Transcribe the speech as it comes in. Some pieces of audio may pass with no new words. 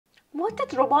What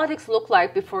did robotics look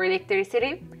like before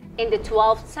electricity? In the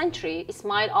 12th century,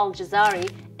 Ismail al-Jazari,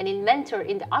 an inventor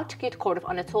in the Arctic court of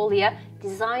Anatolia,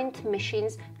 designed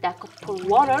machines that could pour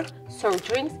water, serve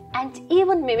drinks, and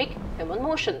even mimic human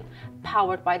motion.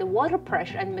 Powered by the water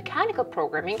pressure and mechanical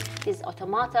programming, these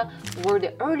automata were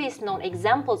the earliest known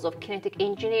examples of kinetic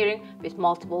engineering with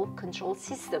multiple control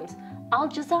systems.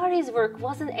 Al-Jazari's work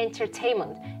wasn't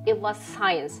entertainment, it was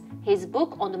science. His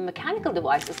book on the mechanical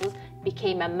devices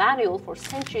became a manual for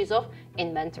centuries of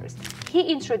inventors.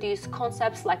 He introduced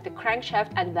concepts like the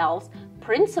crankshaft and valves,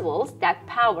 principles that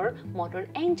power modern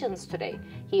engines today.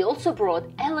 He also brought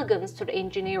elegance to the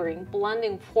engineering,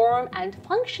 blending form and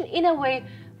function in a way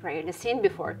rarely seen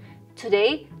before.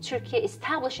 Today, Türkiye is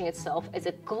establishing itself as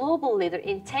a global leader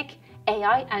in tech,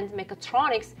 AI, and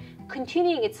mechatronics,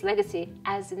 continuing its legacy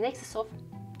as the Nexus of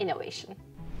Innovation.